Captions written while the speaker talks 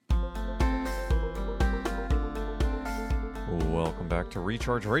back to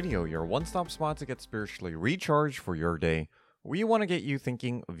Recharge Radio, your one-stop spot to get spiritually recharged for your day. We want to get you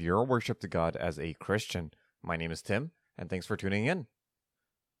thinking of your worship to God as a Christian. My name is Tim, and thanks for tuning in.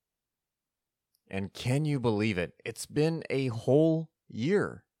 And can you believe it? It's been a whole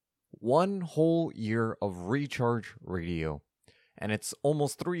year. One whole year of Recharge Radio. And it's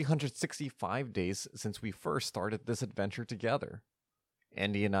almost 365 days since we first started this adventure together.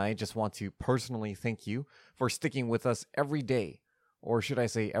 Andy and I just want to personally thank you for sticking with us every day, or should I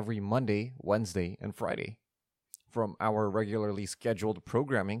say every Monday, Wednesday, and Friday. From our regularly scheduled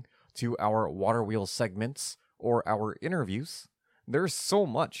programming to our water wheel segments or our interviews, there's so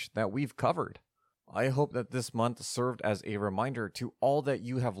much that we've covered. I hope that this month served as a reminder to all that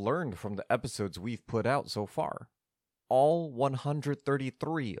you have learned from the episodes we've put out so far. All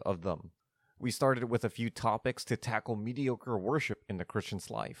 133 of them. We started with a few topics to tackle mediocre worship in the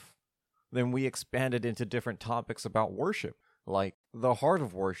Christian's life. Then we expanded into different topics about worship, like the heart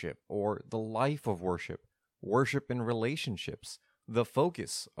of worship or the life of worship, worship in relationships, the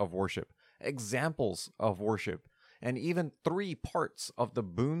focus of worship, examples of worship, and even 3 parts of the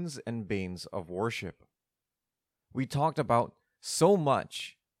boons and banes of worship. We talked about so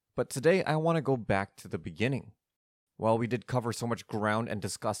much, but today I want to go back to the beginning. While we did cover so much ground and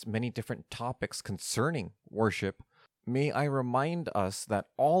discuss many different topics concerning worship, may I remind us that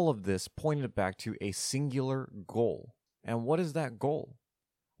all of this pointed back to a singular goal. And what is that goal?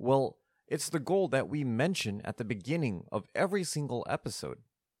 Well, it's the goal that we mention at the beginning of every single episode.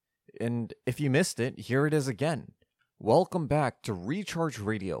 And if you missed it, here it is again. Welcome back to Recharge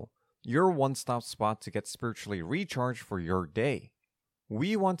Radio, your one-stop spot to get spiritually recharged for your day.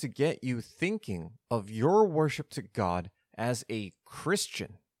 We want to get you thinking of your worship to God as a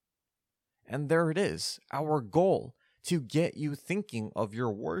Christian. And there it is, our goal, to get you thinking of your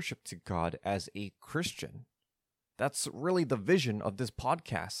worship to God as a Christian. That's really the vision of this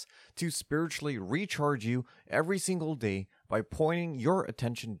podcast, to spiritually recharge you every single day by pointing your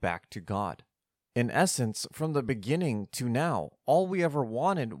attention back to God. In essence, from the beginning to now, all we ever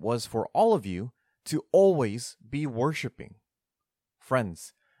wanted was for all of you to always be worshiping.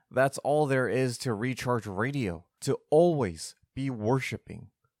 Friends, that's all there is to Recharge Radio, to always be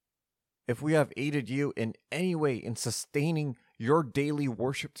worshiping. If we have aided you in any way in sustaining your daily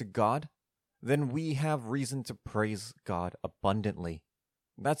worship to God, then we have reason to praise God abundantly.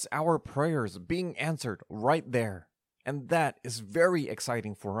 That's our prayers being answered right there, and that is very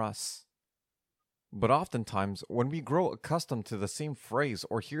exciting for us. But oftentimes, when we grow accustomed to the same phrase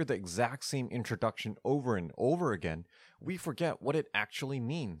or hear the exact same introduction over and over again, we forget what it actually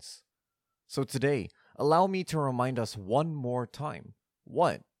means. So today, allow me to remind us one more time,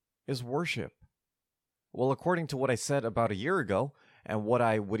 what is worship? Well, according to what I said about a year ago, and what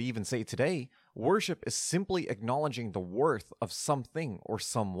I would even say today, worship is simply acknowledging the worth of something or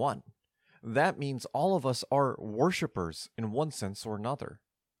someone. That means all of us are worshipers in one sense or another.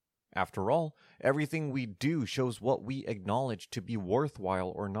 After all, everything we do shows what we acknowledge to be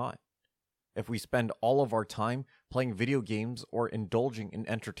worthwhile or not. If we spend all of our time playing video games or indulging in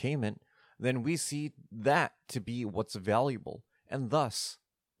entertainment, then we see that to be what's valuable, and thus,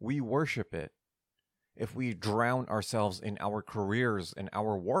 we worship it. If we drown ourselves in our careers and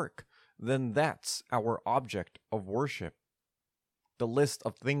our work, then that's our object of worship. The list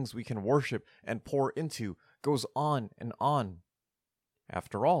of things we can worship and pour into goes on and on.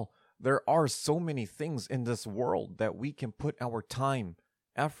 After all, there are so many things in this world that we can put our time,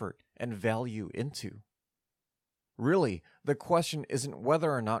 effort, and value into. Really, the question isn't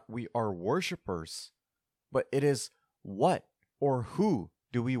whether or not we are worshipers, but it is what or who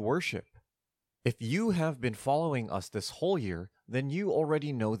do we worship? If you have been following us this whole year, then you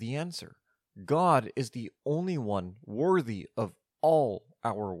already know the answer. God is the only one worthy of all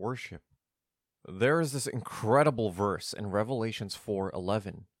our worship. There is this incredible verse in Revelations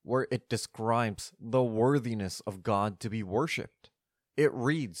 4:11 where it describes the worthiness of God to be worshipped. It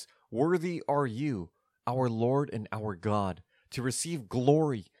reads, "Worthy are you, our Lord and our God, to receive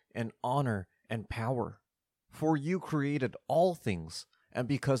glory and honor and power. For you created all things, and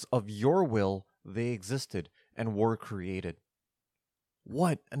because of your will they existed and were created."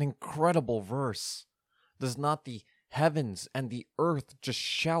 What an incredible verse! Does not the heavens and the earth just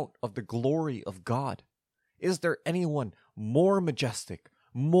shout of the glory of God? Is there anyone more majestic,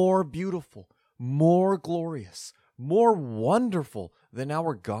 more beautiful, more glorious, more wonderful than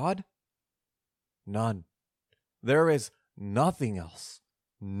our God? None. There is nothing else,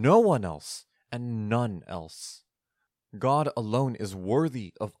 no one else, and none else. God alone is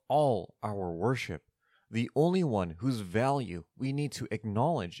worthy of all our worship, the only one whose value we need to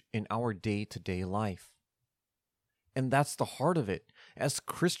acknowledge in our day-to-day life. And that's the heart of it. As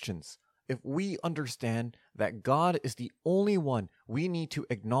Christians, if we understand that God is the only one we need to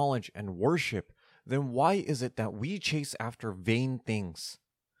acknowledge and worship, then why is it that we chase after vain things?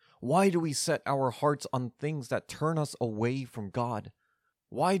 Why do we set our hearts on things that turn us away from God?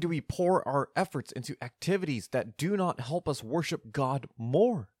 Why do we pour our efforts into activities that do not help us worship God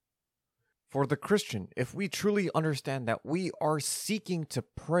more? For the Christian, if we truly understand that we are seeking to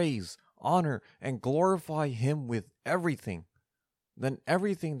praise, honor, and glorify Him with everything, then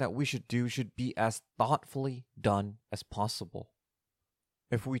everything that we should do should be as thoughtfully done as possible.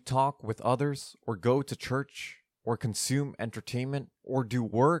 If we talk with others, or go to church, or consume entertainment, or do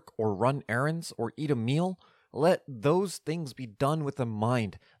work, or run errands, or eat a meal, let those things be done with a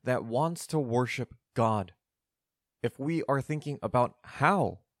mind that wants to worship God. If we are thinking about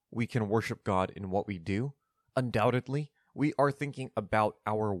how we can worship God in what we do, undoubtedly, we are thinking about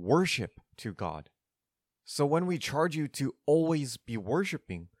our worship to God. So when we charge you to always be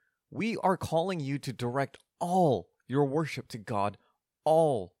worshiping, we are calling you to direct all your worship to God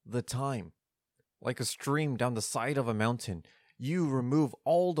all the time. Like a stream down the side of a mountain, you remove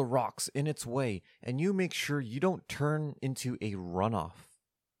all the rocks in its way and you make sure you don't turn into a runoff.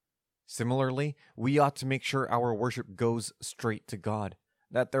 Similarly, we ought to make sure our worship goes straight to God,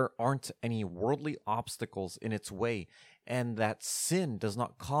 that there aren't any worldly obstacles in its way, and that sin does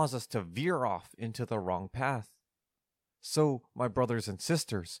not cause us to veer off into the wrong path. So, my brothers and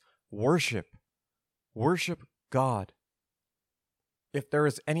sisters, worship God. If there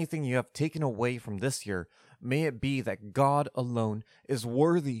is anything you have taken away from this year, may it be that God alone is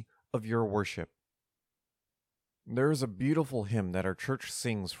worthy of your worship. There is a beautiful hymn that our church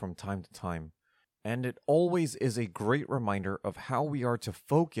sings from time to time, and it always is a great reminder of how we are to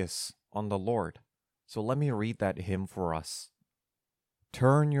focus on the Lord. So let me read that hymn for us.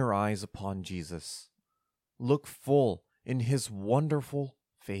 Turn your eyes upon Jesus. Look full in His wonderful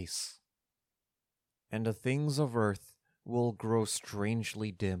face, and the things of earth will grow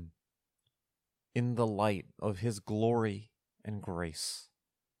strangely dim in the light of His glory and grace.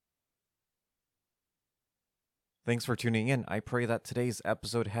 Thanks for tuning in. I pray that today's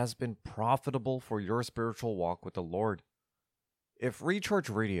episode has been profitable for your spiritual walk with the Lord. If Recharge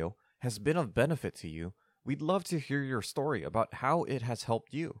Radio has been of benefit to you, we'd love to hear your story about how it has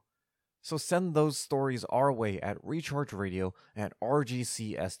helped you. So send those stories our way at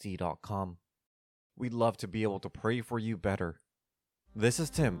rechargeradio@rgcsd.com. We'd love to be able to pray for you better. This is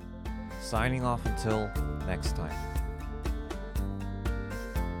Tim, signing off until next time.